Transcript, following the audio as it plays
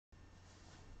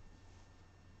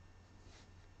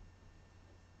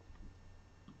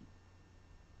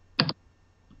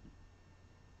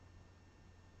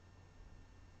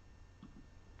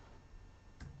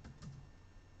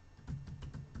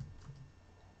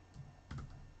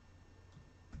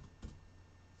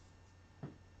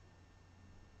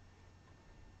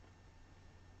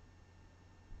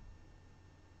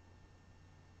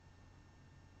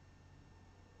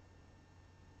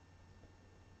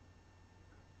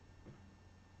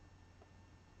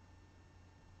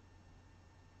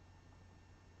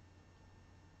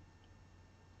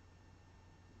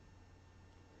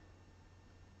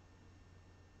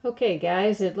Okay,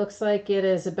 guys, it looks like it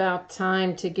is about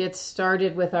time to get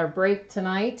started with our break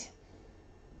tonight.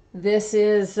 This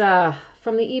is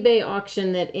from the eBay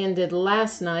auction that ended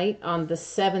last night on the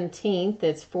 17th.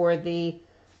 It's for the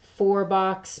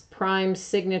 4-box Prime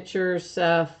Signatures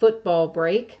football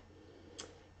break.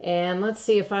 And let's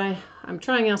see if I'm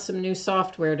trying out some new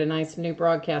software tonight, some new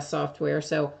broadcast software.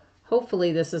 So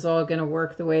hopefully this is all going to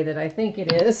work the way that I think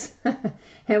it is.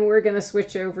 And we're going to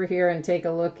switch over here and take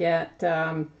a look at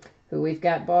who we've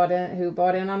got bought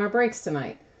in on our breaks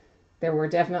tonight. There were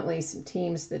definitely some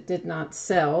teams that did not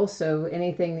sell. So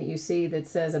anything that you see that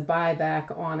says a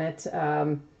buyback on it,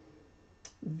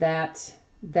 that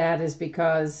is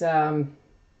because that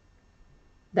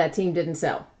team didn't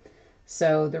sell.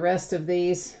 So the rest of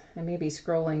these, I may be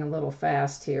scrolling a little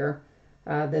fast here.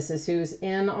 This is who's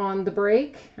in on the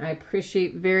break. I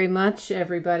appreciate very much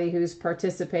everybody who's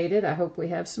participated. I hope we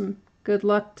have some good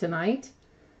luck tonight.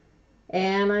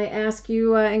 And I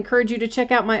encourage you to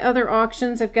check out my other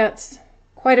auctions. I've got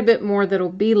quite a bit more that'll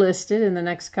be listed in the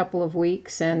next couple of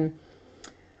weeks, and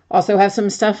also have some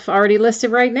stuff already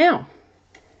listed right now.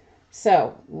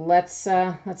 So let's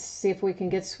see if we can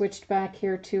get switched back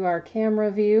here to our camera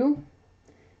view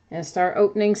and start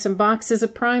opening some boxes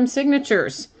of Prime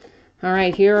Signatures. All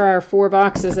right, here are our 4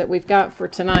 boxes that we've got for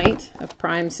tonight of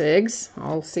Prime Sigs,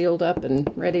 all sealed up and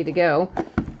ready to go.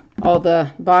 All the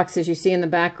boxes you see in the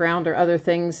background are other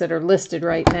things that are listed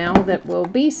right now that will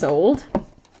be sold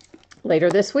later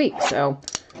this week. So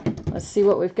let's see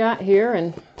what we've got here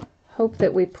and hope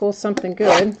that we pull something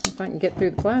good, if I can get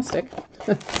through the plastic.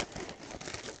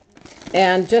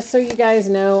 And just so you guys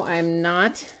know, I'm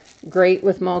not great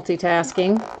with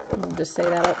multitasking. I'll just say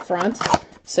that up front.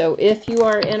 So if you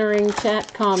are entering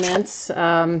chat comments,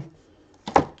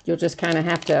 you'll just kind of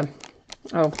have to,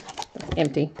 oh,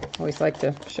 empty. Always like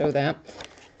to show that.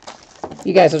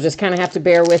 You guys will just kind of have to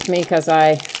bear with me because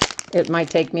it might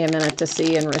take me a minute to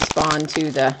see and respond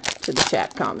to the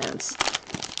chat comments.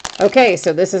 Okay,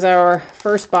 so this is our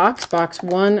first box, box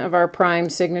 1 of our Prime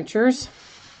Signatures.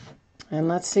 And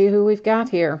let's see who we've got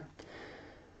here.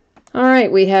 All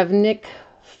right, we have Nick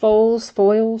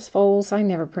Foles. I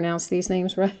never pronounce these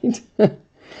names right.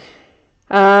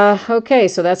 Okay,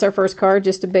 so that's our first card,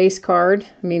 just a base card.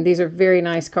 I mean, these are very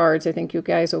nice cards. I think you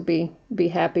guys will be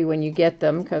happy when you get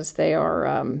them because they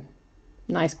are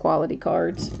nice quality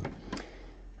cards.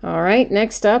 All right,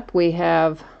 next up we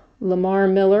have Lamar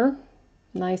Miller.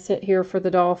 Nice hit here for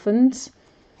the Dolphins.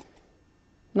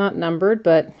 Not numbered,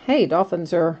 but hey,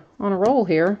 Dolphins are on a roll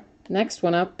here. Next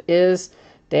one up is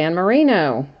Dan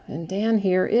Marino, and Dan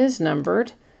here is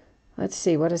numbered. Let's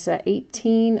see, what is that?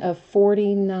 18 of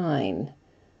 49.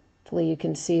 Hopefully you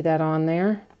can see that on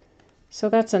there. So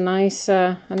that's a nice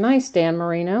Dan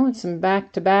Marino, and some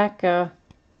back-to-back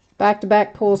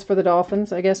pulls for the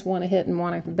Dolphins. I guess one a hit and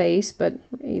one a base, but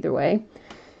either way.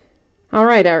 All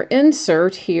right, our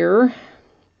insert here.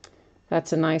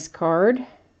 That's a nice card.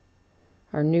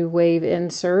 Our new wave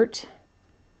insert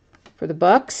for the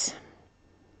Bucks.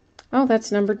 Oh,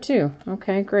 that's number 2.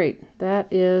 Okay, great.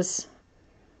 That is,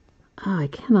 oh, I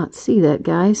cannot see that,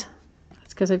 guys.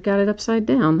 That's because I've got it upside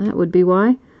down. That would be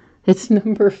why. It's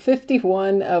number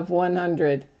 51 of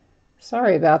 100.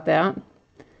 Sorry about that.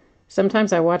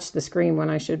 Sometimes I watch the screen when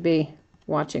I should be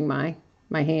watching my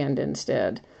hand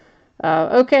instead.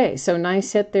 Okay, so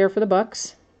nice hit there for the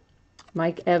Bucks.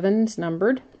 Mike Evans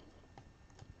numbered.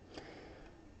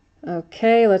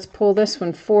 Okay, let's pull this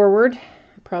one forward.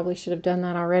 Probably should have done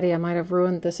that already. I might have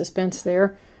ruined the suspense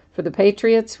there. For the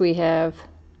Patriots, we have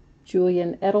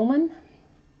Julian Edelman.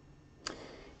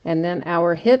 And then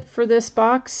our hit for this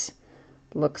box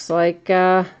looks like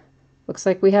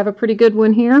we have a pretty good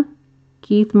one here.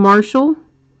 Keith Marshall,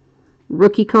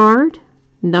 rookie card,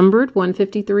 numbered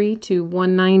 153 to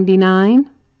 199.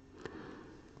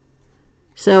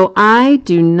 So I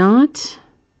do not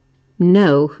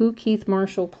know who Keith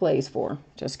Marshall plays for.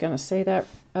 Just going to say that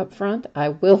up front. I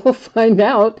will find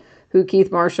out who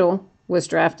Keith Marshall was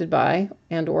drafted by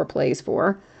and or plays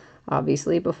for,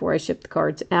 obviously, before I ship the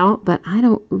cards out, but I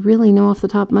don't really know off the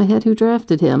top of my head who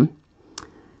drafted him.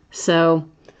 So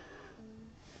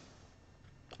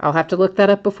I'll have to look that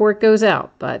up before it goes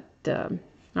out. But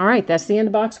all right, that's the end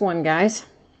of box 1, guys.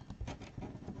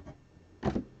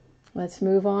 Let's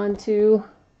move on to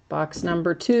box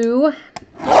number 2.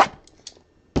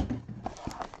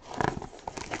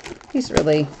 These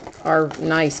really are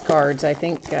nice cards, I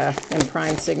think, in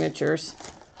Prime Signatures.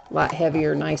 A lot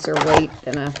heavier, nicer weight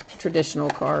than a traditional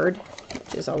card,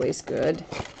 which is always good.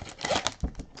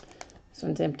 This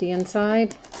one's empty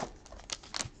inside.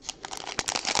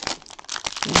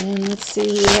 And let's see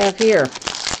who we have here.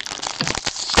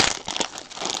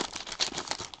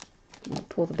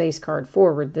 pull the base card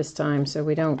forward this time so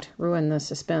we don't ruin the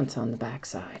suspense on the back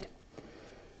side.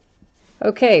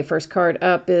 Okay, first card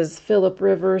up is Phillip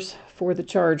Rivers for the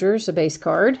Chargers, a base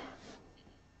card.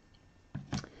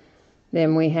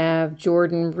 Then we have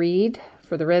Jordan Reed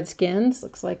for the Redskins.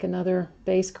 Looks like another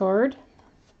base card.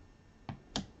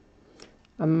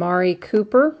 Amari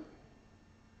Cooper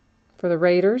for the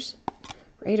Raiders.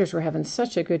 Raiders were having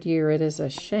such a good year. It is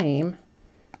a shame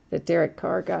that Derek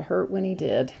Carr got hurt when he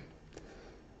did.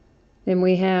 Then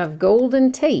we have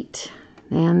Golden Tate.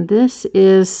 And this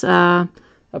is a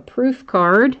proof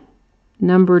card,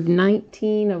 numbered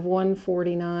 19 of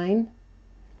 149.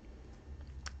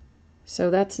 So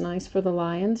that's nice for the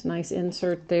Lions. Nice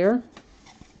insert there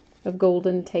of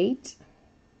Golden Tate.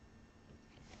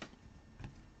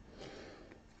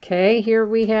 Okay, here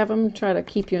we have them. Try to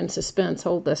keep you in suspense.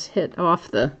 Hold this hit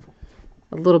off a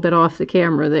little bit off the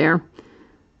camera there.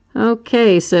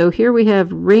 Okay, so here we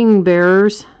have ring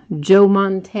bearers, Joe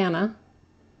Montana.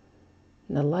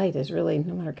 And the light is really,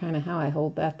 no matter kind of how I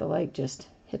hold that, the light just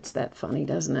hits that funny,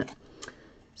 doesn't it?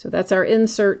 So that's our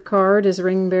insert card, is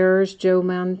ring bearers, Joe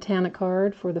Montana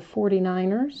card for the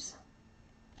 49ers.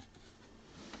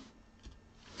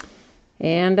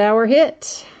 And our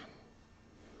hit.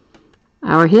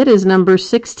 Our hit is number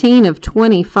 16 of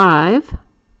 25.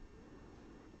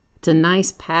 It's a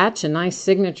nice patch, a nice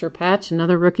signature patch.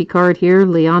 Another rookie card here,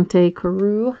 Leonte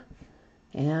Carroo.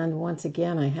 And once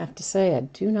again, I have to say, I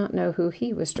do not know who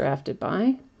he was drafted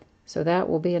by. So that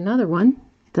will be another one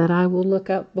that I will look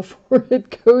up before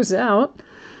it goes out.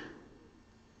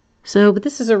 So, but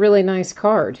this is a really nice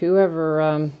card.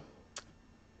 Whoever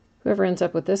ends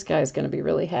up with this guy is going to be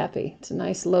really happy. It's a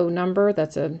nice low number.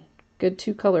 That's a good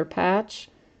two-color patch.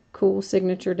 Cool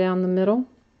signature down the middle.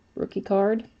 Rookie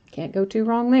card. Can't go too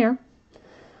wrong there.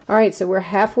 All right, so we're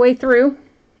halfway through.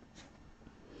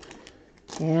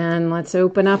 And let's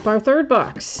open up our third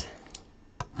box.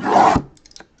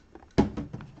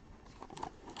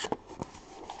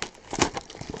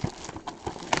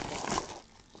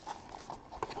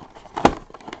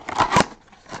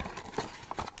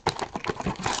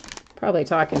 Probably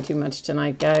talking too much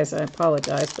tonight, guys. I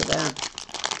apologize for that.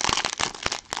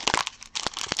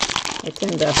 I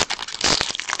tend to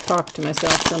talk to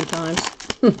myself sometimes.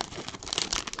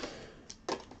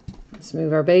 Let's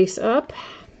move our base up.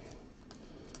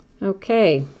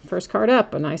 Okay, first card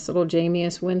up, a nice little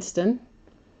Jameis Winston.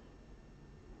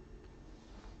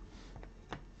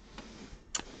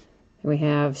 We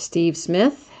have Steve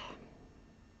Smith.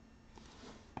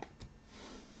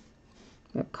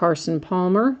 We have Carson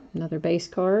Palmer, another base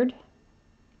card.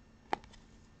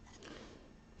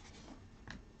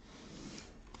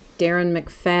 Darren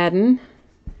McFadden.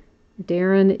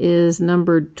 Darren is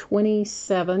numbered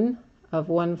 27 of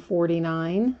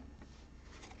 149.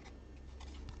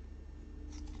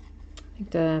 I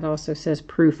think that also says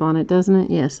proof on it, doesn't it?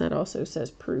 Yes, that also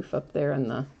says proof up there in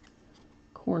the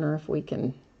corner. If we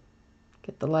can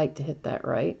get the light to hit that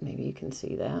right, maybe you can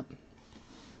see that.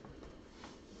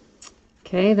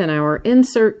 Okay, then our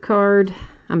insert card.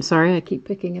 I'm sorry, I keep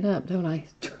picking it up, don't I?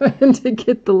 Trying to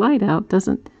get the light out.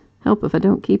 Doesn't help if I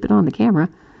don't keep it on the camera.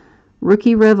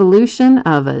 Rookie Revolution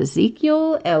of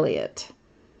Ezekiel Elliott.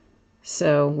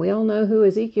 So we all know who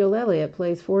Ezekiel Elliott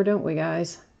plays for, don't we,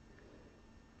 guys?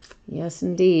 Yes,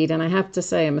 indeed. And I have to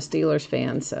say I'm a Steelers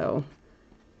fan, so.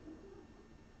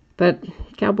 But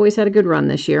Cowboys had a good run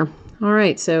this year. All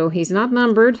right, so he's not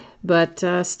numbered, but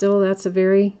still that's a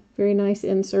very, very nice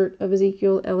insert of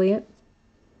Ezekiel Elliott.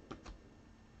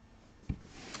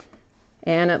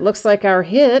 And it looks like our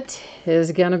hit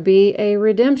is going to be a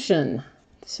redemption.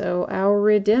 So our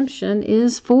redemption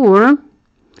is for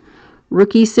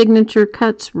Rookie Signature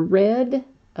Cuts Red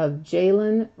of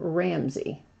Jalen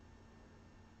Ramsey.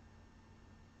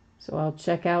 So I'll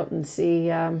check out and see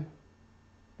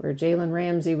where Jalen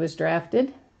Ramsey was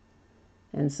drafted.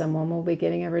 And someone will be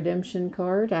getting a redemption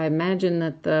card. I imagine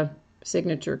that the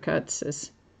signature cuts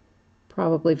is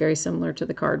probably very similar to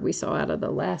the card we saw out of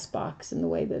the last box in the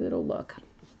way that it'll look.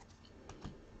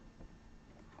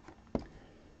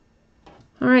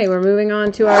 All right, we're moving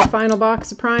on to our final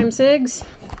box of Prime Sigs.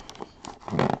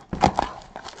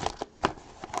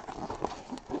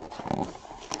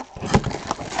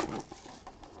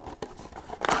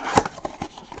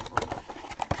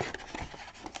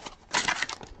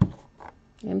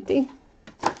 Empty.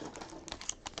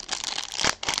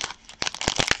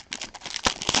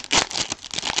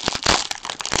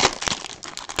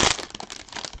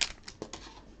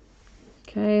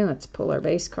 Okay, let's pull our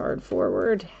base card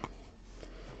forward.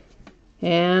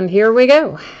 And here we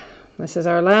go. This is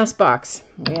our last box.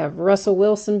 We have Russell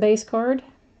Wilson base card.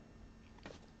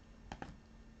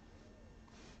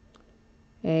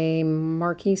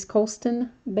 Marquise Colston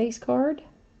base card.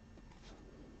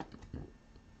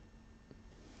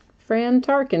 Fran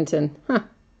Tarkenton. Huh.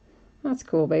 That's a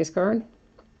cool base card.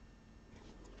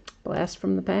 Blast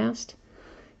from the past.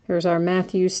 Here's our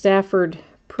Matthew Stafford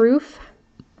proof.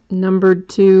 Numbered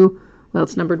to, well,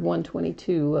 it's numbered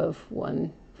 122 of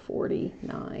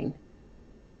 149.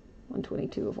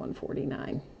 122 of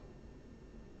 149.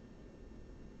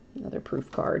 Another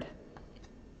proof card.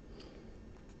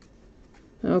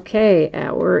 Okay,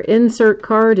 our insert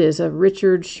card is a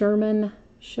Richard Sherman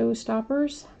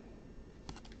Showstoppers.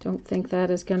 Don't think that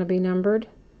is going to be numbered,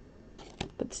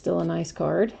 but still a nice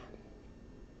card.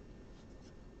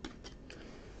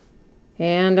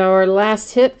 And our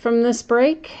last hit from this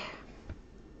break.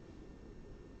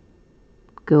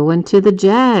 Going to the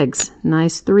Jags.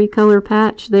 Nice 3-color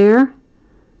patch there.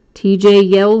 TJ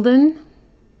Yeldon.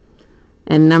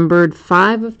 And numbered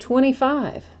 5 of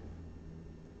 25.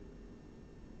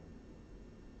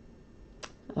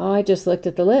 Oh, I just looked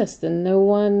at the list and no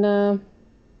one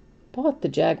bought the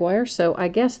Jaguar, so I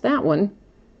guess that one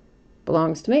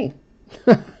belongs to me.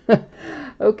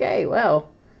 Okay, well,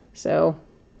 so,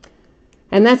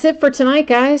 and that's it for tonight,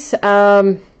 guys.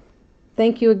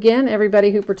 Thank you again,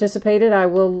 everybody who participated. I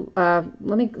will,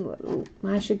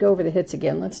 I should go over the hits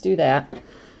again. Let's do that.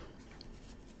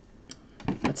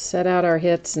 Let's set out our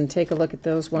hits and take a look at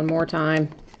those one more time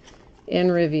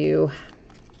in review.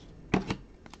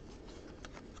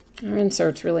 Our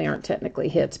inserts really aren't technically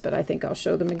hits, but I think I'll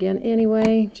show them again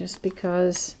anyway, just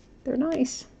because they're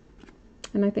nice.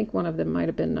 And I think one of them might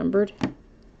have been numbered.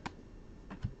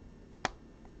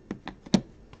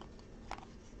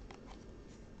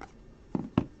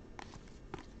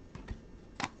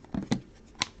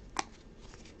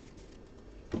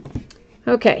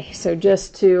 Okay, so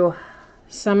just to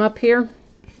sum up here,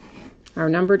 our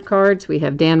numbered cards, we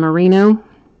have Dan Marino,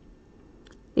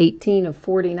 18 of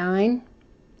 49.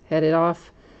 Headed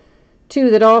off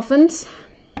to the Dolphins.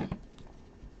 And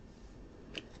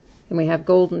we have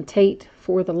Golden Tate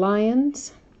for the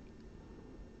Lions.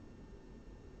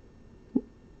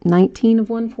 19 of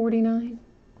 149.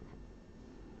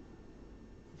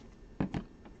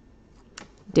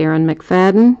 Darren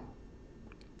McFadden.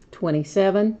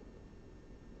 27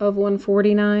 of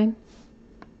 149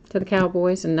 to the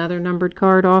Cowboys. Another numbered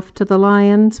card off to the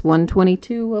Lions.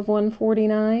 122 of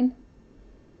 149.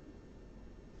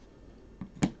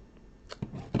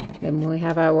 Then we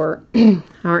have our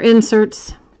our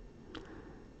inserts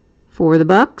for the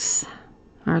Bucks.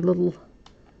 Our little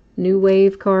new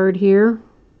wave card here.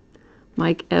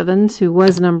 Mike Evans, who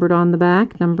was numbered on the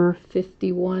back, number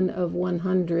 51 of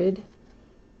 100.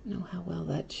 I don't know how well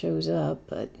that shows up,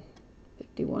 but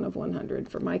 51 of 100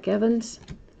 for Mike Evans.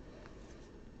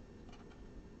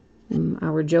 And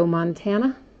our Joe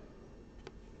Montana,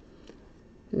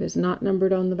 who is not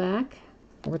numbered on the back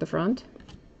or the front.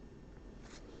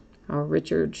 Our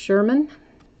Richard Sherman.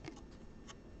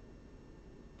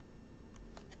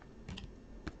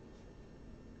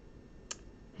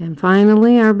 And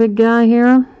finally, our big guy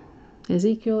here,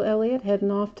 Ezekiel Elliott, heading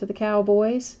off to the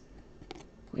Cowboys.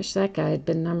 Wish that guy had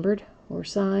been numbered or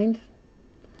signed.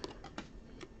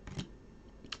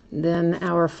 Then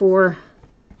our 4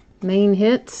 main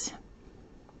hits.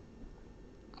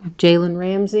 Jalen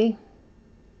Ramsey,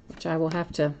 which I will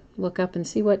have to look up and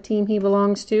see what team he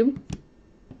belongs to.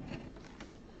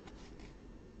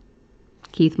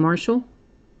 Keith Marshall,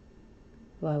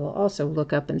 who I will also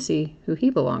look up and see who he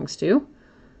belongs to.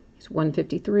 He's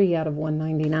 153 out of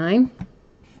 199.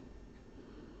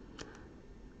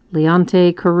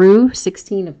 Leonte Carew,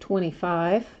 16 of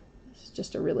 25. This is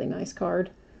just a really nice card.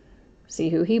 See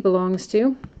who he belongs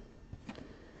to.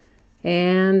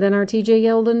 And then our TJ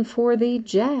Yeldon for the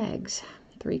Jags.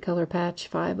 3-color patch,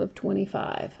 5 of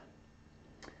 25.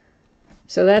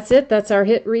 So that's it. That's our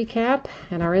hit recap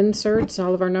and our inserts,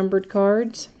 all of our numbered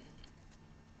cards.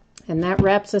 And that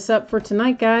wraps us up for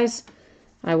tonight, guys.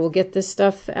 I will get this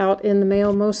stuff out in the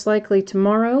mail most likely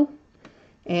tomorrow.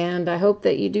 And I hope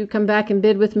that you do come back and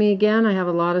bid with me again. I have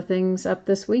a lot of things up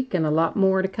this week and a lot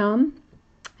more to come.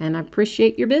 And I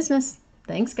appreciate your business.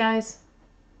 Thanks, guys.